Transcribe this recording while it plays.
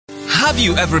Have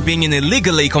you ever been in a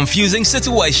legally confusing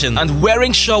situation and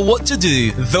weren't sure what to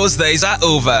do? Those days are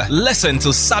over. Listen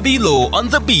to Sabi Law on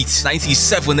the Beat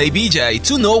 97 ABJ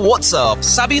to know what's up.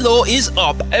 Sabi Law is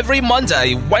up every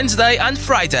Monday, Wednesday and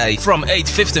Friday from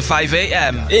 8:55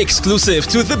 a.m. Exclusive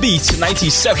to the Beat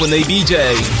 97 ABJ.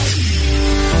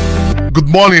 Good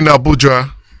morning,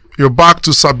 Abuja. You're back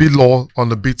to Sabi Law on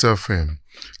the Beat FM.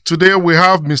 Today we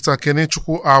have Mr.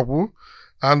 Kenechukwu Agu,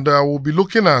 and we'll be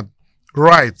looking at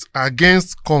rights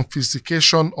against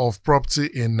confiscation of property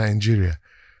in Nigeria.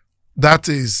 That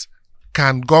is,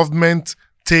 can government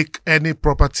take any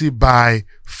property by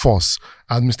force?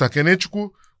 And Mr.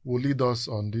 Kenechukwu will lead us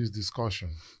on this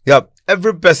discussion. Yep.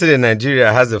 Every person in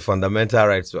Nigeria has a fundamental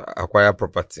right to acquire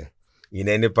property in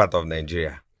any part of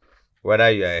Nigeria. Whether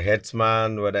you are a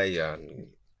herdsman, whether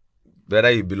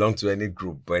you belong to any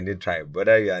group or any tribe,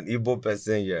 whether you're an Igbo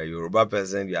person, you're a Yoruba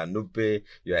person, you're a Nupe,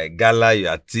 you're a Gala,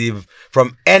 you're a Tiv,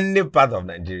 from any part of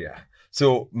Nigeria.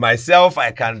 So myself,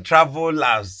 I can travel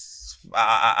as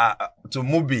to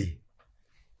Mubi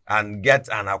and get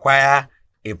and acquire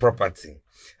a property.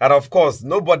 And of course,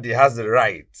 nobody has the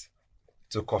right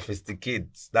to confiscate,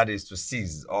 that is to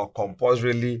seize or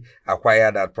compulsorily acquire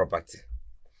that property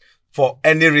for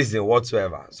any reason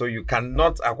whatsoever. So you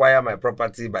cannot acquire my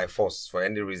property by force for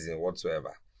any reason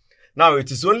whatsoever. Now,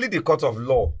 it is only the court of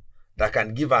law that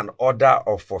can give an order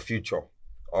of forfeiture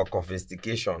or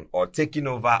confiscation or taking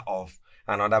over of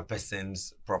another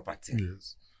person's property.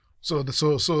 Yes. So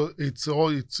it's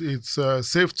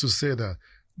safe to say that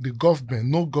the government,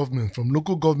 no government, from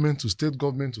local government to state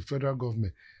government to federal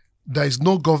government, there is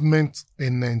no government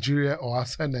in Nigeria or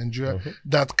outside Nigeria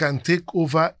that can take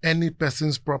over any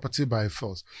person's property by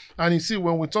force. And you see,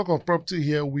 when we talk of property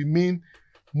here, we mean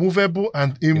movable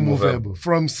and immovable.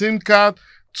 From SIM card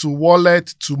to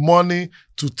wallet to money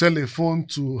to telephone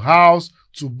to house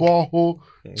to borehole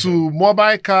to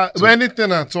mobile car,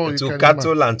 anything at all. To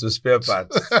cattle and to spare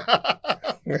parts.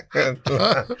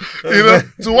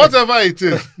 To whatever it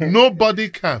is, nobody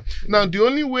can. Now, the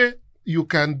only way you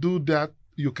can do that,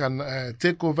 you can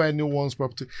take over anyone's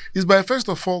property, is by first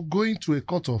of all going to a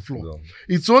court of law.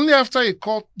 It's only after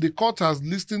the court has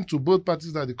listened to both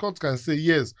parties that the court can say,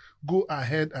 yes, go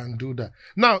ahead and do that.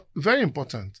 Now, very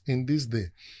important in this day,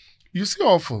 you see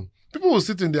often, people will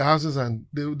sit in their houses and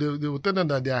they will tell them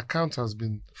that their account has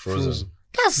been frozen.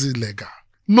 That's illegal.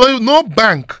 No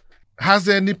bank has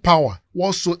any power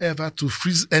whatsoever to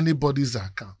freeze anybody's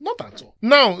account. Not at all.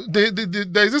 Now, there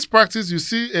is this practice, you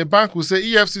see, a bank will say,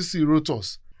 EFCC wrote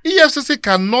us. EFCC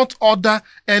cannot order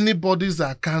anybody's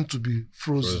account to be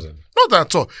frozen. Not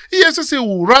at all. EFCC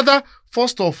will rather,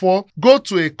 first of all, go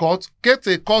to a court, get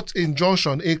a court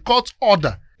injunction, a court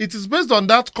order. It is based on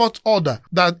that court order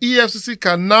that EFCC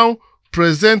can now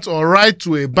present or write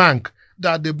to a bank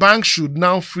that the bank should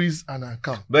now freeze an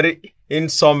account. But in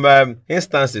some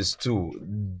instances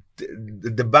too,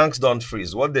 the banks don't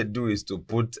freeze. What they do is to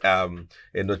put a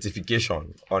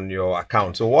notification on your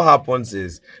account. So what happens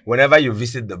is, whenever you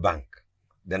visit the bank,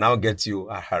 they now get you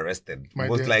arrested.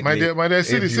 Most likely. My dear,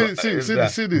 see this.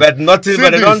 But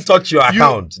they don't touch your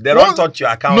account. They don't touch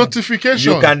your account.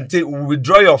 Notification. You can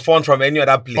withdraw your funds from any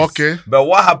other place. Okay. But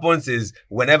what happens is,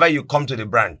 whenever you come to the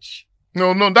branch.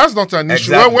 No, that's not an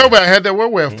issue. Exactly. Where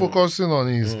we're focusing on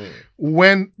is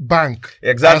when bank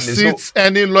exactly assists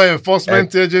any law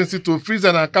enforcement agency to freeze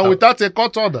an account without a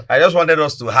court order. I just wanted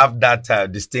us to have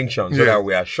that distinction so that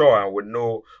we are sure and we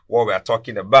know what we are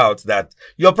talking about, that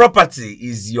your property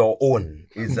is your own.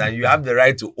 And you have the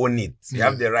right to own it. You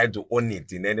have the right to own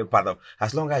it in any part of,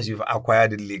 as long as you've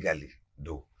acquired it legally,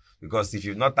 though. Because if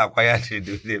you've not acquired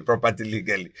the property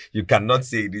legally, you cannot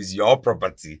say it is your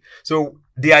property. So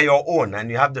they are your own, and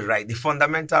you have the right, the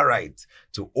fundamental right,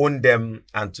 to own them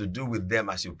and to do with them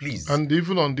as you please. And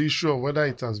even on the issue of whether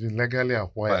it has been legally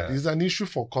acquired, is an issue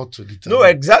for court to determine. No,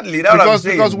 exactly. That's what I'm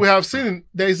saying. Because we have seen,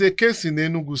 there is a case in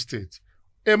Enugu State.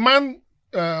 A man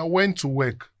went to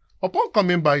work. Upon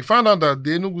coming back, he found out that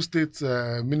the Enugu State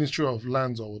Ministry of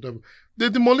Lands or whatever, they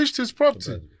demolished his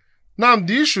property. Now,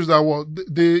 the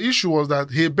issue was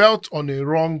that he built on a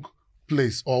wrong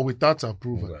place or without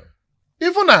approval.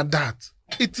 Even at that,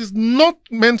 it is not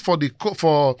meant for the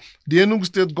Enugu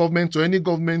State government or any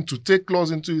government to take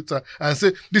laws into it and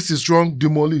say, this is wrong,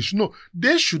 demolish. No,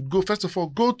 they should go, first of all,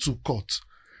 go to court,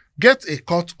 get a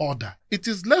court order. It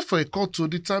is left for a court to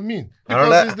determine,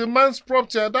 because it's the man's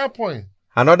property at that point.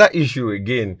 Another issue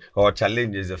again, or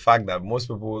challenge, is the fact that most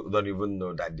people don't even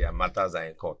know that their matters are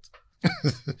in court.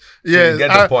 Yes, you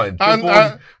get the point.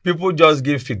 And People just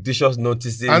give fictitious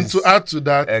notices. And to add to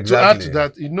that,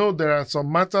 Exactly. you know, there are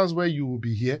some matters where you will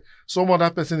be here. Some other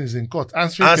person is in court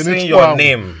answering your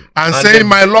name and saying,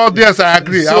 "My Lord, yes, I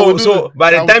agree." So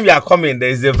by the time you are coming,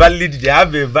 they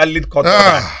have a valid court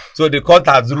order. So the court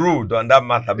has ruled on that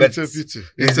matter. But it's a pity.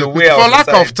 It's a way for lack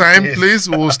of time, please,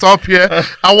 we'll stop here.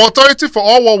 Our authority for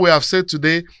all what we have said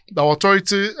today, the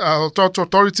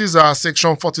authorities are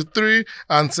Section 43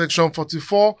 and Section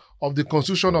 44 of the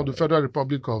Constitution of the Federal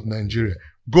Republic of Nigeria.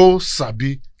 Go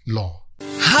sabi law.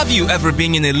 Have you ever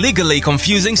been in a legally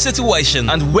confusing situation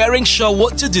and weren't sure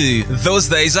what to do? Those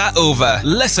days are over.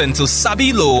 Listen to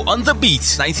Sabi Law on the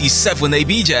Beat 97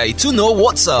 ABJ to know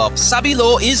what's up. Sabi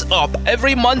Law is up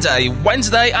every Monday,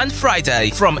 Wednesday and Friday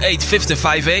from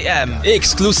 8:55 a.m.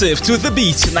 Exclusive to the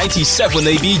Beat 97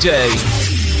 ABJ.